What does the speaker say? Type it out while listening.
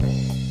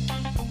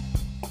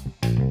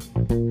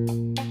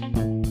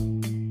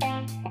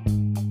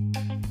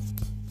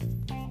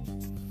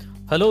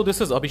Hello,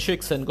 this is Abhishek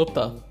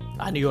Sengupta,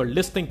 and you are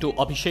listening to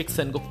Abhishek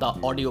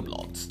Sengupta audio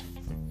blogs.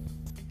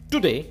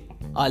 Today,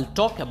 I'll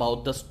talk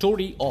about the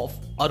story of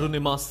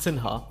Arunima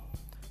Sinha.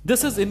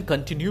 This is in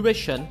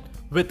continuation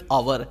with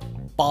our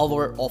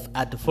Power of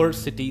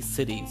Adversity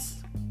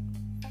series.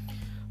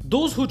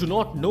 Those who do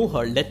not know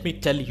her, let me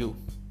tell you,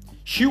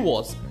 she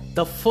was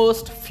the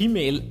first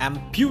female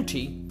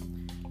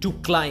amputee to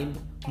climb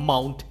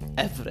Mount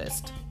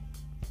Everest.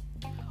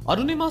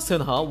 Arunima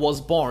Sinha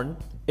was born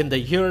in the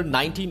year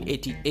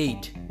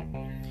 1988.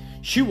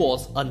 She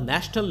was a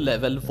national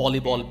level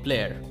volleyball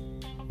player.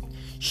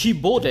 She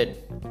boarded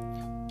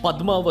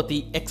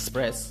Padmavati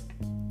Express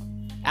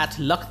at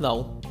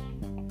Lucknow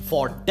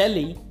for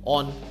Delhi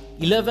on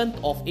 11th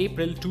of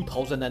April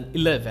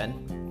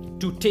 2011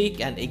 to take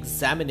an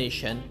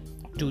examination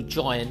to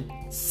join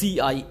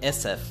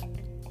CISF,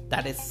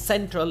 that is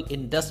Central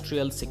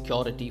Industrial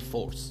Security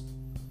Force.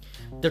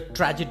 The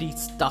tragedy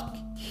stuck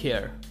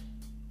here.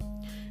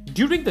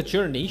 During the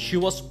journey, she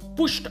was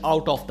pushed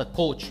out of the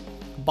coach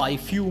by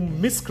few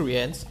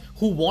miscreants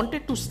who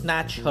wanted to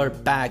snatch her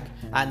bag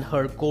and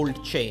her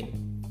gold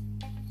chain.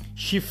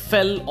 She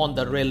fell on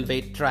the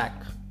railway track.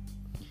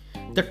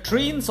 The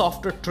trains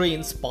after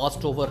trains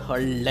passed over her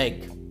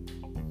leg.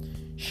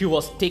 She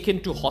was taken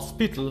to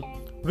hospital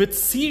with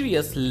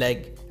serious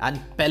leg and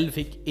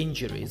pelvic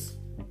injuries.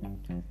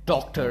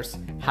 Doctors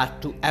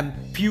had to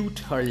ampute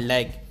her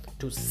leg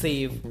to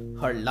save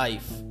her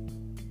life.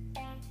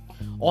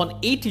 On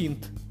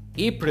 18th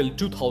April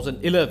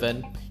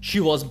 2011, she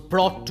was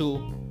brought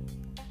to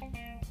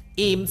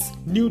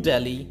AIIMS New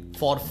Delhi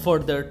for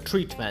further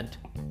treatment.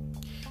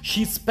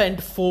 She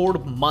spent 4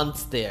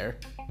 months there.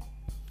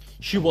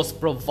 She was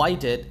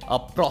provided a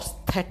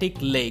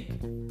prosthetic leg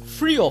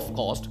free of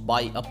cost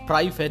by a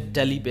private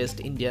Delhi-based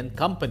Indian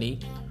company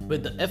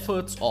with the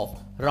efforts of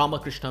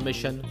Ramakrishna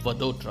Mission,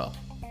 Vadodara.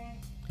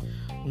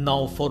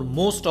 Now, for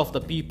most of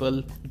the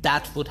people,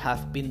 that would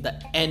have been the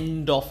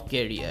end of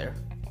career.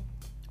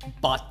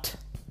 But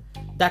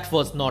that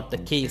was not the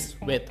case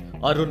with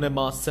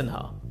Arunima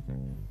Sinha.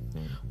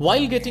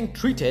 While getting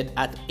treated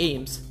at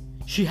AIIMS,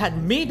 she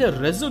had made a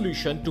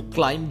resolution to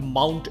climb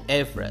Mount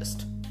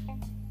Everest.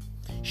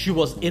 She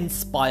was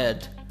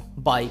inspired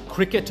by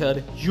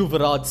cricketer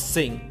Yuvraj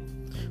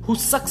Singh, who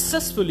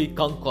successfully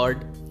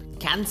conquered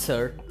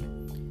cancer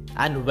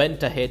and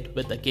went ahead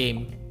with the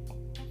game.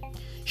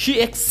 She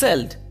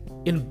excelled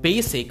in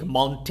basic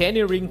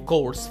mountaineering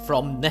course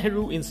from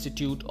Nehru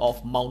Institute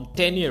of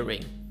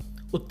Mountaineering,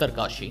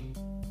 Uttarkashi.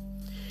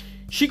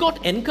 She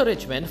got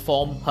encouragement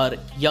from her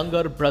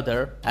younger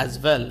brother as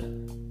well.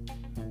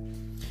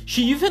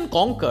 She even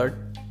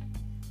conquered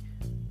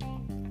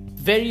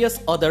various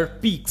other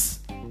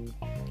peaks.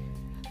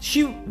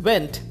 She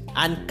went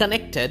and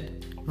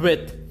connected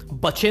with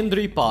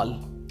Bachendri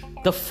Pal,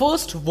 the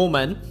first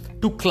woman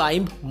to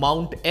climb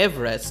Mount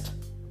Everest.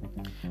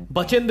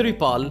 Bachendri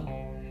Pal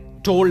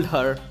told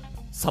her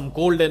some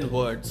golden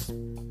words.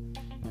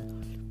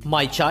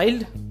 "My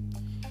child,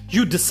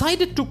 you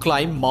decided to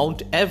climb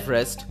Mount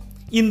Everest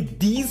in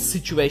these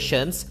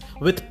situations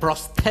with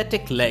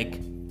prosthetic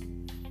leg.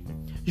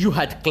 You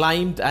had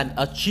climbed and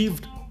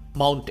achieved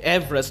Mount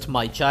Everest,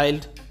 my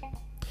child.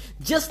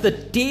 Just the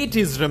date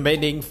is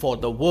remaining for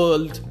the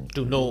world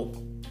to know."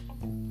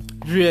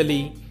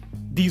 Really,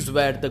 these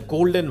were the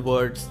golden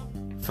words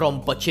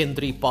from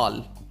Bachendri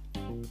Pal.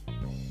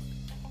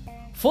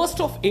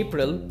 1st of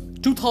April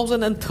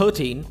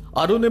 2013,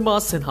 Arunima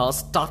Sinha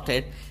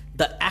started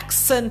the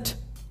ascent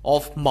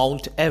of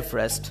Mount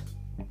Everest.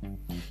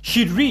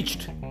 She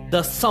reached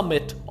the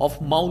summit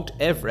of Mount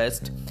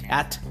Everest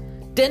at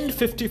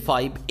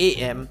 10:55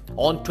 a.m.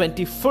 on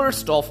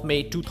 21st of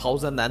May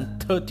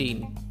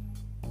 2013.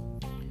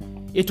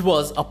 It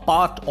was a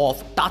part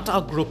of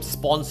Tata Group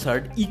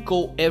sponsored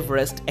Eco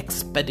Everest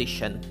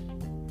expedition.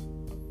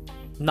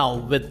 Now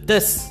with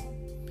this,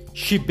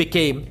 she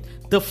became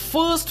the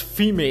first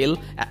female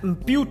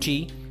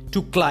amputee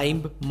to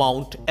climb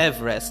Mount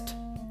Everest.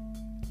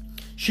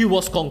 She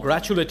was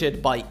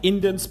congratulated by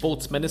Indian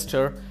Sports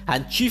Minister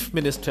and Chief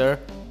Minister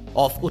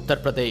of Uttar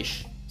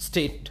Pradesh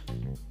state.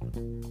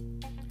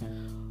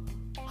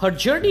 Her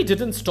journey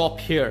didn't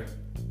stop here.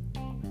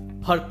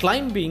 Her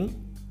climbing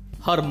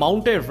her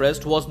Mount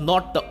Everest was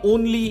not the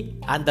only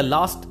and the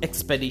last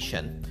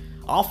expedition.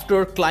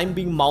 After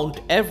climbing Mount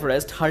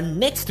Everest, her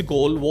next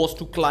goal was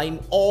to climb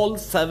all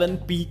 7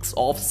 peaks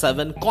of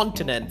 7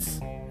 continents.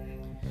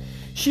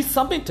 She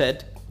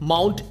summited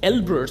Mount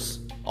Elbrus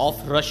of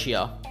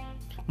Russia,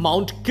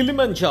 Mount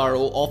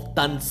Kilimanjaro of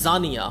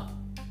Tanzania.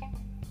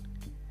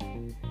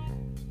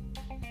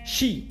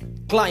 She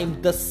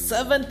climbed the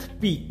 7th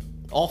peak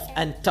of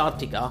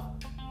Antarctica.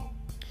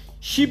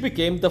 She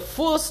became the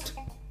first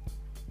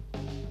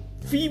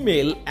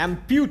female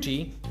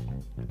amputee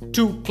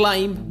to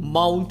climb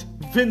Mount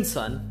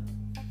Vinson.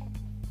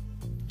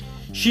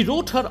 She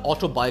wrote her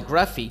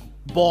autobiography,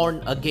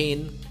 Born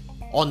Again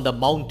on the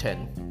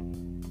Mountain.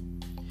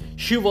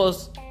 She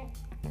was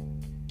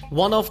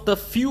one of the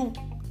few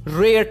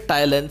rare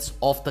talents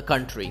of the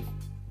country.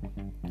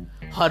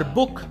 Her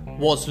book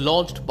was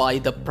launched by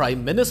the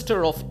Prime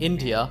Minister of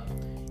India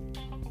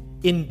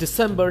in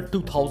December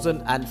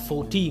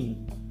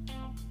 2014.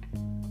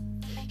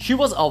 She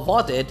was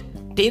awarded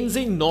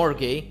Tenzing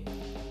Norgay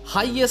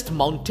highest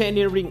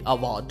mountaineering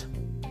award.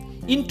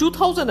 In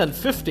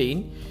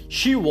 2015,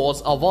 she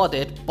was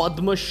awarded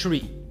Padma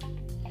Shri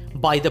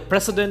by the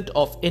President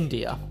of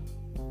India.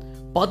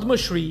 Padma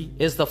Shri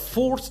is the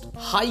fourth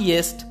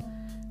highest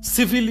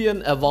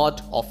civilian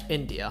award of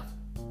India.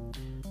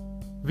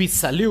 We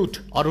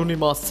salute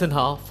Arunima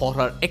Sinha for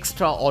her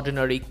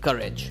extraordinary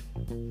courage.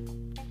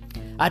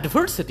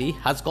 Adversity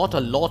has got a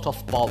lot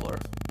of power.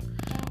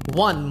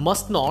 One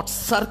must not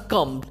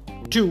succumb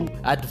to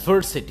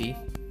adversity,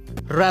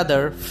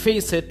 rather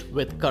face it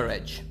with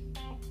courage.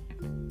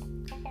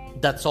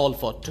 That's all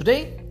for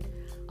today.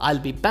 I'll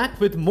be back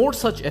with more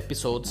such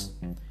episodes.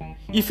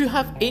 If you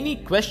have any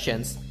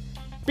questions,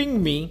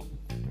 ping me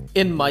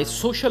in my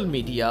social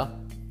media.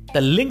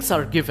 The links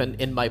are given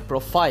in my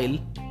profile.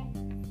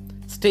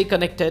 Stay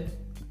connected,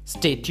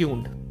 stay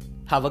tuned.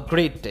 Have a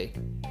great day.